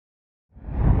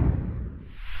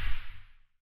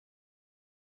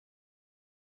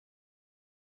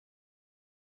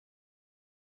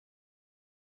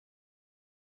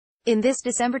In this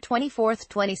December 24,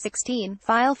 2016,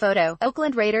 file photo,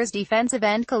 Oakland Raiders defensive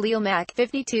end Khalil Mack,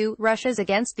 52, rushes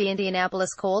against the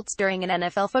Indianapolis Colts during an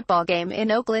NFL football game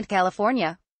in Oakland,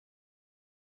 California.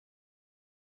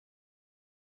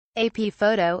 AP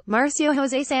photo, Marcio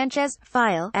Jose Sanchez,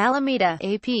 file, Alameda,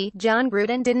 AP, John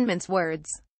Gruden didn't mince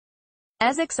words.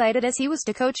 As excited as he was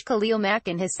to coach Khalil Mack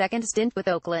in his second stint with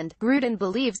Oakland, Gruden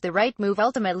believes the right move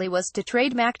ultimately was to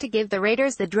trade Mack to give the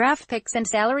Raiders the draft picks and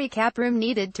salary cap room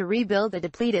needed to rebuild the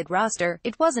depleted roster.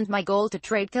 "It wasn't my goal to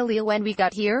trade Khalil when we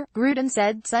got here," Gruden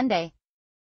said Sunday.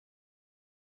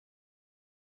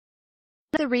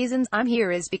 "The reasons I'm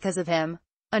here is because of him.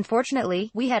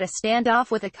 Unfortunately, we had a standoff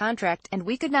with a contract, and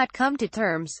we could not come to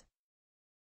terms.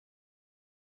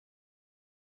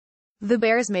 The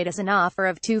Bears made us an offer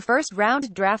of 2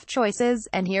 first-round draft choices,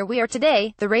 and here we are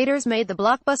today." The Raiders made the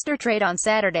blockbuster trade on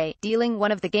Saturday, dealing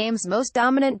one of the game's most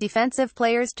dominant defensive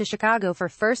players to Chicago for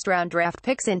first-round draft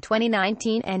picks in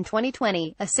 2019 and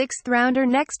 2020, a 6th-rounder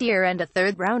next year and a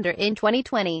 3rd-rounder in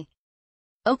 2020.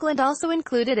 Oakland also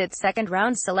included its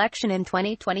second-round selection in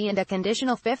 2020 and a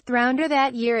conditional 5th-rounder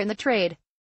that year in the trade.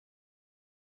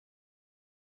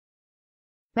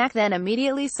 Mack then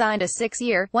immediately signed a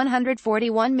 6-year,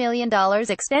 $141 million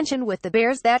extension with the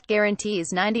Bears that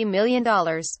guarantees $90 million.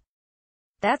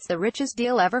 That's the richest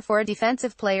deal ever for a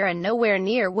defensive player and nowhere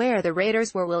near where the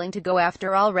Raiders were willing to go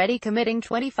after already committing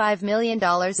 $25 million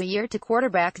a year to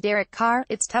quarterback Derek Carr.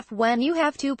 "It's tough when you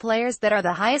have 2 players that are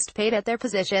the highest paid at their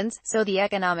positions, so the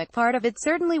economic part of it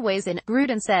certainly weighs in,"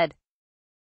 Gruden said.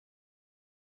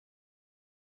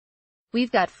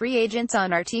 "We've got free agents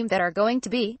on our team that are going to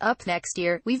be up next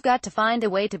year. We've got to find a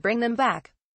way to bring them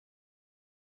back.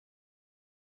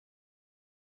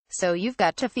 So you've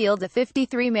got to field a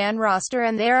 53-man roster,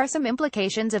 and there are some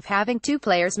implications of having 2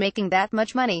 players making that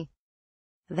much money.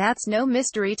 That's no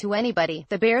mystery to anybody.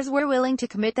 The Bears were willing to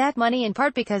commit that money in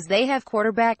part because they have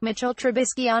quarterback Mitchell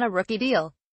Trubisky on a rookie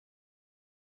deal.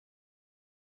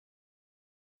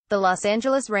 The Los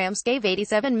Angeles Rams gave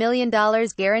 $87 million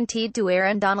guaranteed to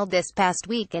Aaron Donald this past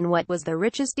week in what was the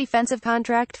richest defensive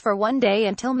contract for one day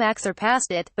until Mack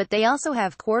surpassed it, but they also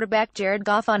have quarterback Jared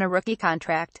Goff on a rookie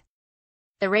contract.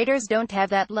 The Raiders don't have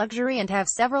that luxury and have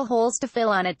several holes to fill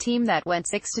on a team that went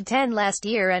 6-10 last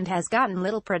year and has gotten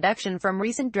little production from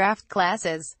recent draft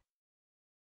classes.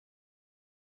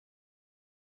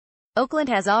 Oakland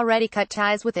has already cut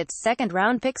ties with its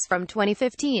second-round picks from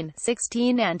 2015,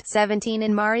 16 and 17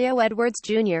 in Mario Edwards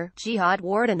Jr., Jihad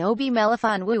Ward and Obi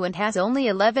Melifonwu, and has only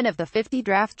 11 of the 50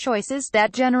 draft choices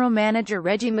that general manager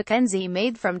Reggie McKenzie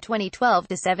made from 2012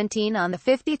 to 17 on the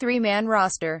 53-man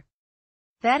roster.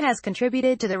 That has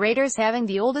contributed to the Raiders having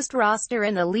the oldest roster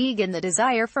in the league and the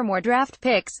desire for more draft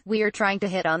picks. "We are trying to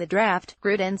hit on the draft,"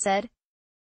 Gruden said.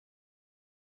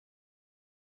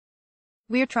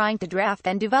 "We're trying to draft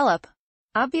and develop.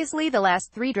 Obviously the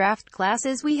last 3 draft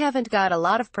classes we haven't got a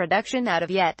lot of production out of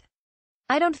yet.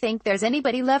 I don't think there's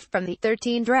anybody left from the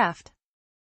 13 draft.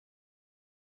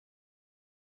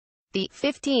 The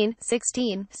 15,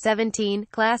 16, 17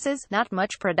 classes, not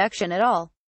much production at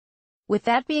all. With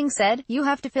that being said, you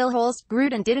have to fill holes."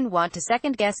 Gruden didn't want to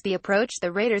second-guess the approach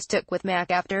the Raiders took with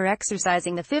Mack after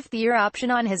exercising the 5th-year option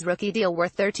on his rookie deal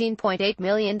worth $13.8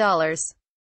 million.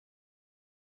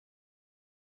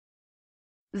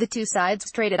 The 2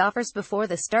 sides traded offers before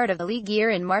the start of the league year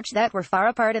in March that were far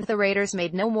apart, and the Raiders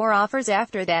made no more offers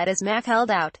after that as Mack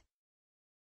held out.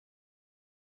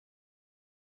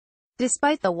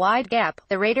 Despite the wide gap,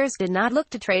 the Raiders did not look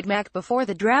to trade Mack before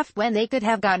the draft when they could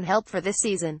have gotten help for this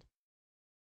season.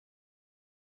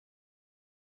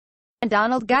 And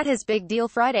Donald got his big deal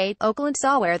Friday. Oakland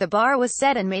saw where the bar was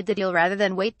set and made the deal rather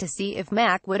than wait to see if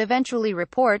Mack would eventually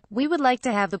report. "We would like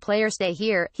to have the player stay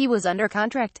here. He was under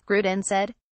contract," Gruden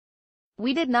said.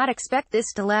 "We did not expect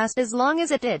this to last as long as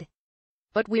it did.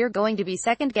 But we're going to be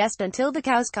second-guessed until the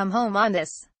cows come home on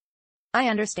this. I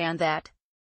understand that.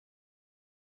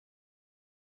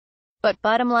 But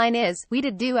bottom line is, we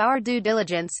did do our due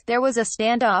diligence. There was a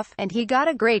standoff, and he got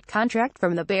a great contract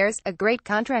from the Bears, a great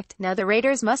contract. Now the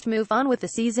Raiders must move on with the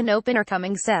season opener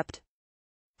coming Sept.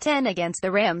 10 against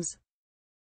the Rams.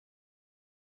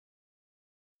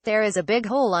 There is a big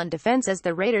hole on defense as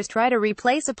the Raiders try to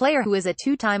replace a player who is a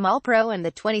 2-time All-Pro and the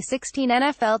 2016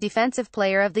 NFL Defensive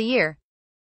Player of the Year.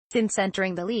 Since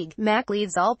entering the league, Mack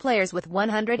leads all players with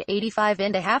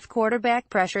 185.5 quarterback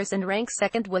pressures and ranks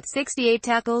second with 68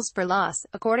 tackles for loss,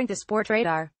 according to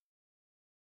Sportradar.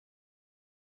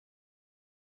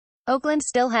 Oakland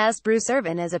still has Bruce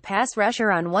Irvin as a pass rusher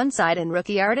on one side and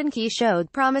rookie Arden Key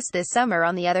showed promise this summer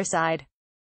on the other side.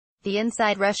 The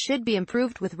inside rush should be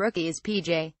improved with rookies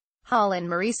P.J. Hall and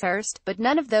Maurice Hurst, but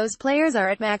none of those players are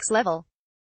at Mack's level.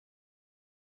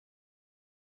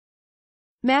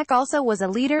 Mack also was a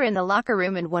leader in the locker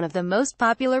room and one of the most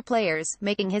popular players,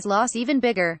 making his loss even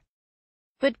bigger.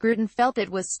 But Gruden felt it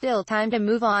was still time to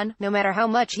move on, no matter how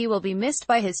much he will be missed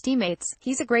by his teammates.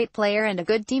 He's a great player and a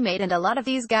good teammate, and a lot of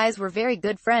these guys were very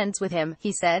good friends with him,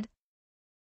 he said.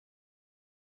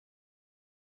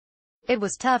 It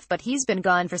was tough, but he's been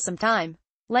gone for some time.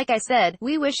 Like I said,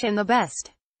 we wish him the best.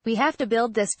 We have to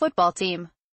build this football team.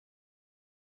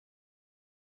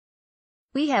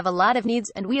 We have a lot of needs,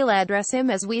 and we'll address him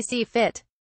as we see fit.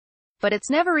 But it's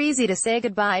never easy to say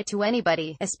goodbye to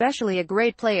anybody, especially a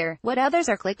great player. What others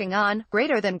are clicking on,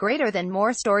 greater than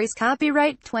more stories.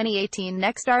 Copyright 2018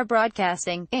 Nexstar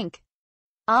Broadcasting, Inc.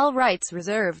 All rights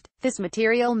reserved. This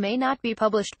material may not be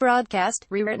published, broadcast,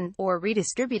 rewritten, or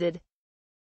redistributed.